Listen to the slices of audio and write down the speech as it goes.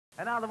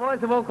And now the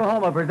voice of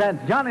Oklahoma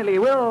presents Johnny Lee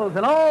Wills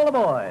and all the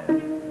boys.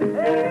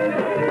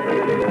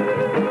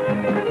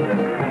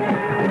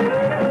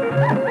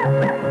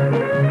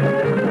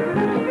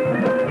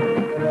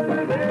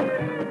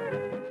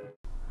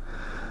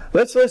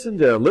 Let's listen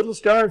to Little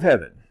Star of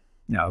Heaven.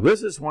 Now,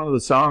 this is one of the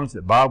songs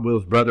that Bob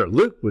Wills' brother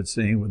Luke would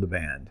sing with the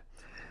band.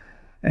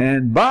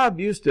 And Bob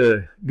used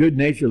to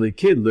good-naturedly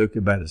kid Luke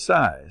about his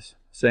size,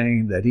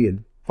 saying that he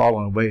had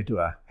fallen away to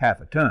a half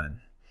a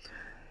ton.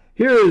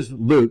 Here is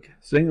Luke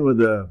singing with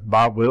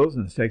Bob Wills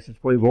and his Texas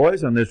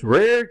Playboys on this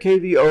rare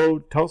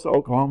KVOO Tulsa,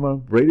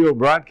 Oklahoma radio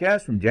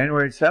broadcast from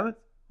January 7th,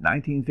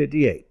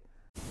 1958.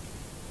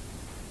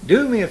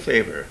 Do me a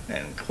favor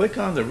and click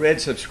on the red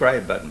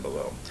subscribe button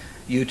below.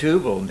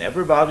 YouTube will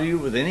never bother you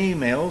with any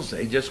emails.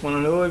 They just want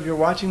to know if you're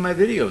watching my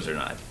videos or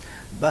not.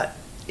 But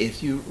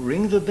if you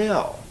ring the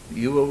bell,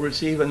 you will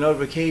receive a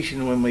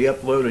notification when we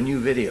upload a new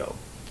video.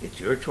 It's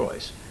your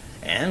choice.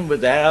 And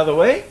with that out of the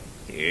way,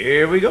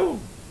 here we go.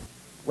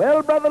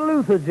 Well, Brother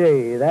Luther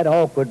J., that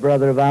awkward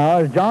brother of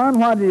ours, John,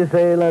 what do you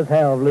say let's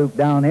have Luke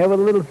down here with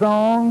a little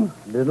song,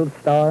 Little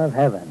Star of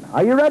Heaven.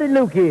 Are you ready,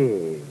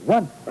 Lukey?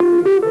 1, 2, 3.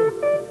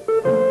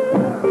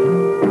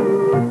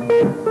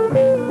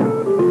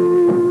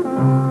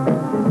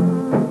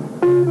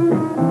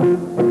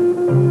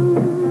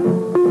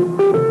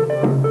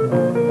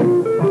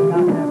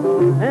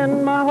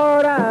 In my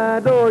heart I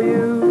adore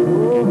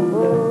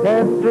you,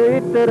 that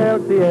street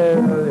that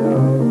Philadelphia,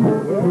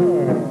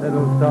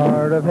 little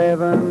star of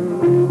heaven,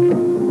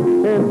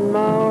 in my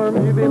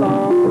arms you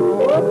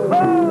belong,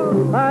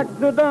 like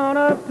the dawn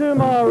of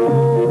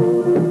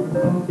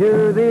tomorrow,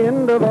 you're the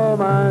end of all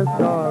my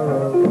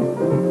sorrow,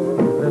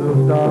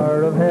 little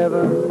star of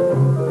heaven,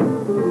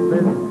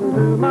 listen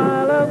to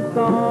my love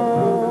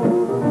song,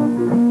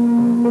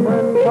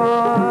 when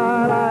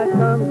twilight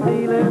comes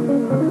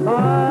stealing,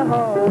 my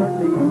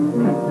heart leads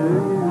me to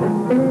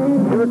you,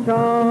 your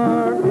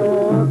charm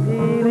so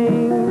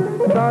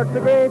appealing, starts the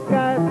gray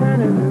sky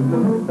turning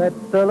blue, let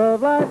the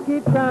love light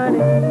keep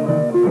shining,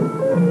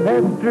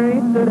 that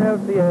street that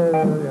helps the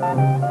area,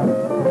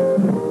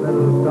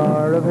 little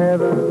star of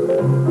heaven,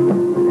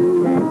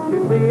 can't you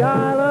see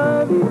I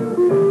love you?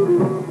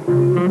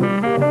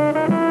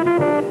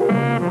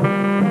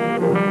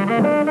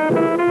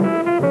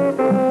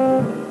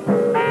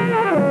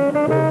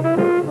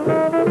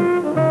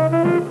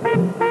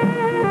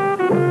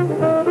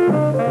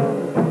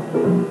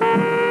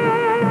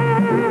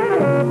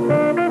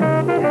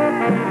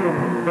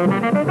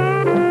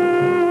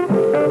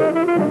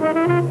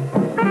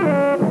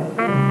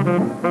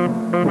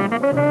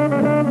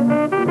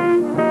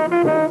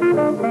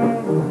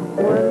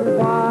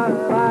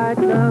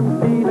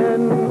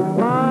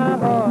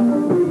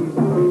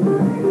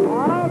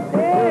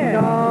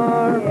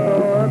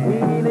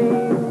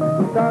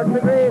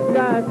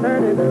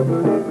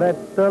 Let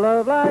the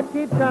love light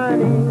keep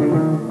shining,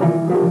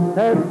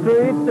 that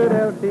street that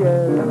helps the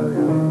area,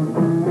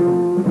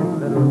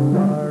 little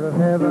star of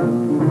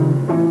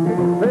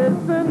heaven,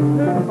 listen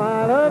to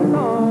my love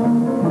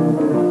song.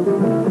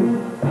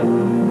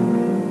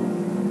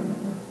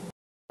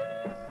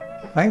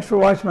 Thanks for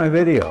watching my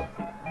video.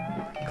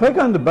 Click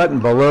on the button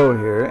below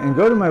here and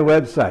go to my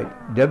website,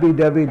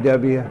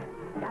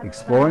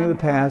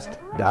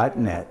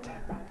 www.exploringthepast.net.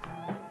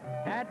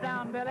 That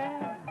down,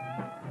 Billy.